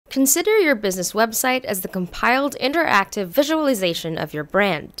Consider your business website as the compiled interactive visualization of your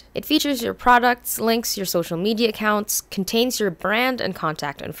brand. It features your products, links your social media accounts, contains your brand and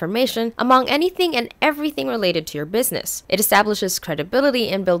contact information, among anything and everything related to your business. It establishes credibility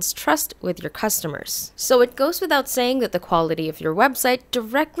and builds trust with your customers. So it goes without saying that the quality of your website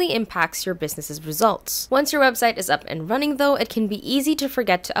directly impacts your business's results. Once your website is up and running though, it can be easy to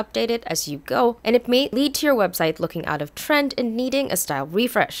forget to update it as you go, and it may lead to your website looking out of trend and needing a style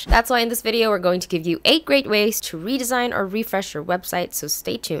refresh. That's why in this video, we're going to give you 8 great ways to redesign or refresh your website, so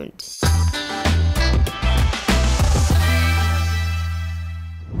stay tuned.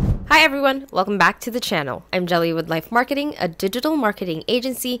 Hi everyone, welcome back to the channel. I'm Jelly with LYFE Marketing, a digital marketing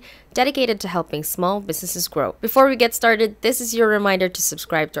agency dedicated to helping small businesses grow. Before we get started, this is your reminder to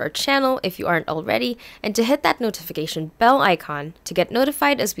subscribe to our channel if you aren't already, and to hit that notification bell icon to get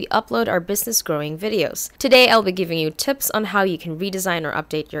notified as we upload our business growing videos. Today, I'll be giving you tips on how you can redesign or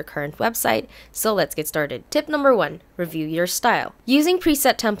update your current website, so let's get started. Tip number 1, review your style. Using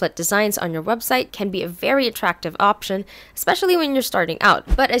preset template designs on your website can be a very attractive option, especially when you're starting out.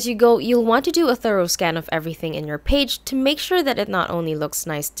 But as you go, you'll want to do a thorough scan of everything in your page to make sure that it not only looks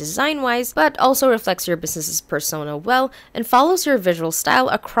nice design-wise, but also reflects your business's persona well and follows your visual style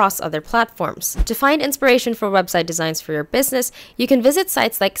across other platforms. To find inspiration for website designs for your business, you can visit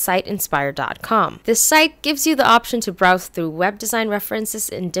sites like siteinspire.com. This site gives you the option to browse through web design references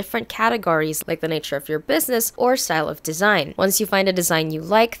in different categories like the nature of your business or style of design. Once you find a design you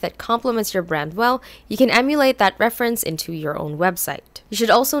like that complements your brand well, you can emulate that reference into your own website. You should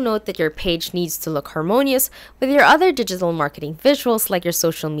also note that your page needs to look harmonious with your other digital marketing visuals like your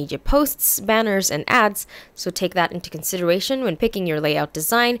social media posts, banners, and ads, so take that into consideration when picking your layout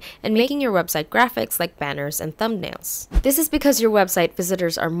design and making your website graphics like banners and thumbnails. This is because your website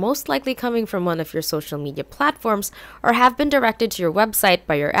visitors are most likely coming from one of your social media platforms or have been directed to your website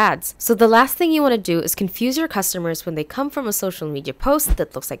by your ads. So the last thing you want to do is confuse your customers when they come from a social media post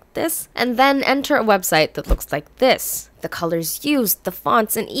that looks like this and then enter a website that looks like this. The colors used, the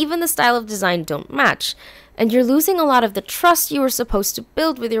fonts, and even the style of design don't match, and you're losing a lot of the trust you were supposed to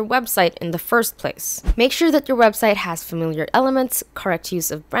build with your website in the first place. Make sure that your website has familiar elements, correct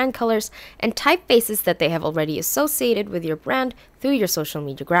use of brand colors, and typefaces that they have already associated with your brand through your social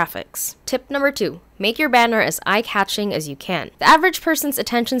media graphics. Tip number 2, make your banner as eye-catching as you can. The average person's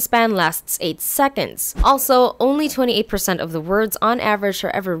attention span lasts 8 seconds. Also, only 28% of the words on average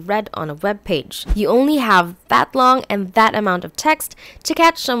are ever read on a web page. You only have that long and that amount of text to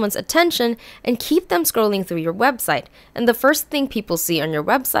catch someone's attention and keep them scrolling through your website. And the first thing people see on your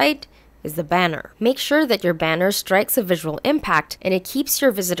website is the banner. Make sure that your banner strikes a visual impact and it keeps your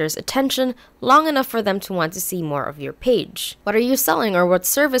visitors' attention long enough for them to want to see more of your page. What are you selling, or what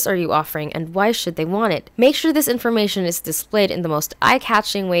service are you offering, and why should they want it? Make sure this information is displayed in the most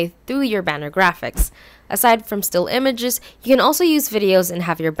eye-catching way through your banner graphics. Aside from still images, you can also use videos and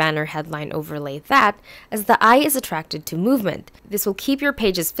have your banner headline overlay that, as the eye is attracted to movement. This will keep your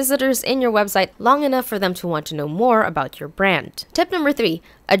page's visitors in your website long enough for them to want to know more about your brand. Tip number 3,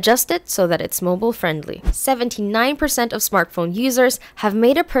 adjust it so that it's mobile friendly. 79% of smartphone users have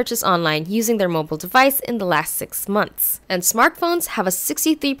made a purchase online using their mobile device in the last 6 months. And smartphones have a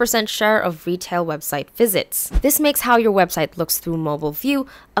 63% share of retail website visits. This makes how your website looks through mobile view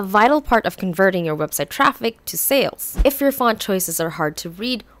a vital part of converting your website traffic to sales. If your font choices are hard to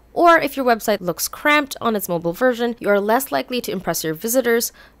read, or if your website looks cramped on its mobile version, you are less likely to impress your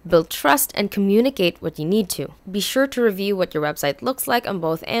visitors, build trust, and communicate what you need to. Be sure to review what your website looks like on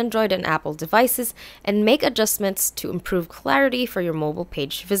both Android and Apple devices and make adjustments to improve clarity for your mobile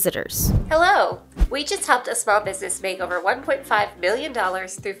page visitors. Hello! We just helped a small business make over $1.5 million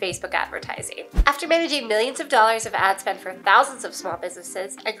through Facebook advertising. After managing millions of dollars of ad spend for thousands of small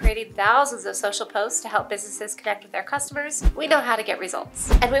businesses and creating thousands of social posts to help businesses connect with their customers, we know how to get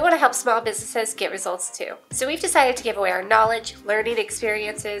results. And we want to help small businesses get results too. So we've decided to give away our knowledge, learning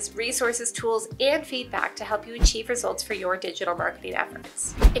experiences, resources, tools, and feedback to help you achieve results for your digital marketing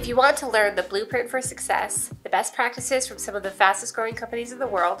efforts. If you want to learn the blueprint for success, the best practices from some of the fastest growing companies in the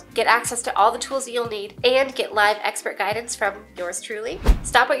world, get access to all the tools that you'll need, and get live expert guidance from yours truly,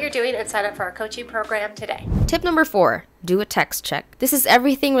 stop what you're doing and sign up for our coaching program today. Tip number 4, do a text check. This is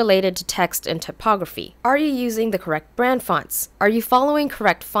everything related to text and typography. Are you using the correct brand fonts? Are you following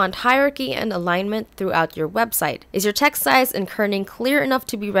correct font hierarchy and alignment throughout your website? Is your text size and kerning clear enough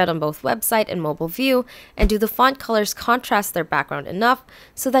to be read on both website and mobile view? And do the font colors contrast their background enough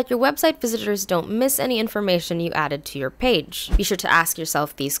so that your website visitors don't miss any information you added to your page? Be sure to ask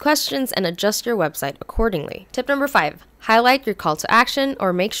yourself these questions and adjust your website accordingly. Tip number 5, Highlight your call to action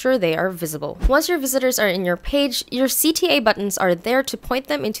or make sure they are visible. Once your visitors are in your page, your CTA buttons are there to point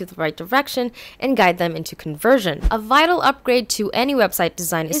them into the right direction and guide them into conversion. A vital upgrade to any website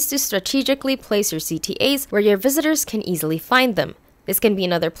design is to strategically place your CTAs where your visitors can easily find them. This can be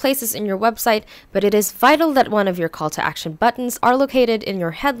in other places in your website, but it is vital that one of your call to action buttons are located in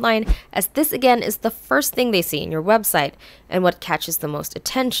your headline, as this again is the first thing they see in your website and what catches the most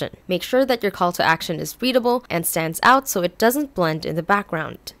attention. Make sure that your call to action is readable and stands out so it doesn't blend in the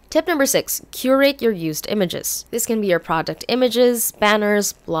background. Tip number 6, curate your used images. This can be your product images,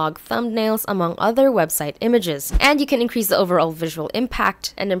 banners, blog thumbnails, among other website images. And you can increase the overall visual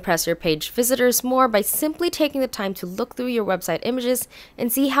impact and impress your page visitors more by simply taking the time to look through your website images and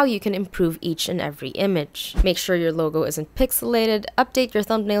see how you can improve each and every image. Make sure your logo isn't pixelated, update your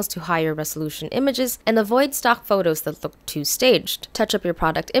thumbnails to higher resolution images, and avoid stock photos that look too staged. Touch up your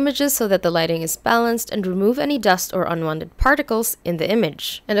product images so that the lighting is balanced and remove any dust or unwanted particles in the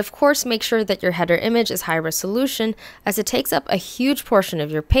image. And of course, make sure that your header image is high resolution, as it takes up a huge portion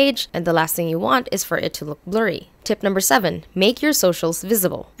of your page, and the last thing you want is for it to look blurry. Tip number 7, make your socials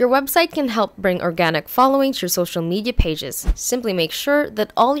visible. Your website can help bring organic following to your social media pages. Simply make sure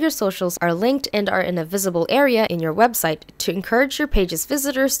that all your socials are linked and are in a visible area in your website to encourage your page's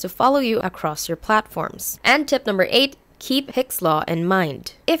visitors to follow you across your platforms. And tip number 8, keep Hick's Law in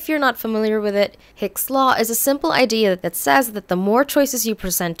mind. If you're not familiar with it, Hick's Law is a simple idea that says that the more choices you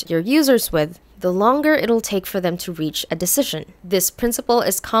present your users with, the longer it'll take for them to reach a decision. This principle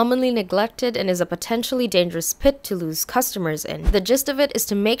is commonly neglected and is a potentially dangerous pit to lose customers in. The gist of it is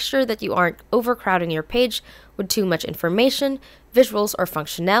to make sure that you aren't overcrowding your page with too much information, visuals, or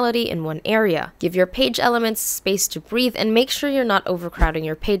functionality in one area. Give your page elements space to breathe and make sure you're not overcrowding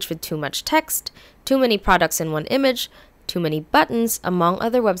your page with too much text, too many products in one image, too many buttons, among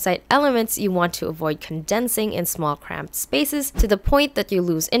other website elements. You want to avoid condensing in small cramped spaces to the point that you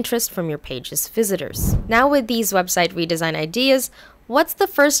lose interest from your page's visitors. Now with these website redesign ideas, what's the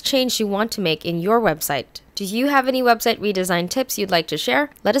first change you want to make in your website? Do you have any website redesign tips you'd like to share?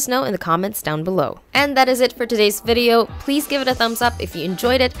 Let us know in the comments down below. And that is it for today's video. Please give it a thumbs up if you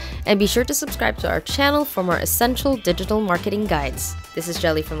enjoyed it, and be sure to subscribe to our channel for more essential digital marketing guides. This is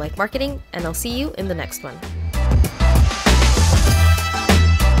Jelly from LYFE Marketing, and I'll see you in the next one.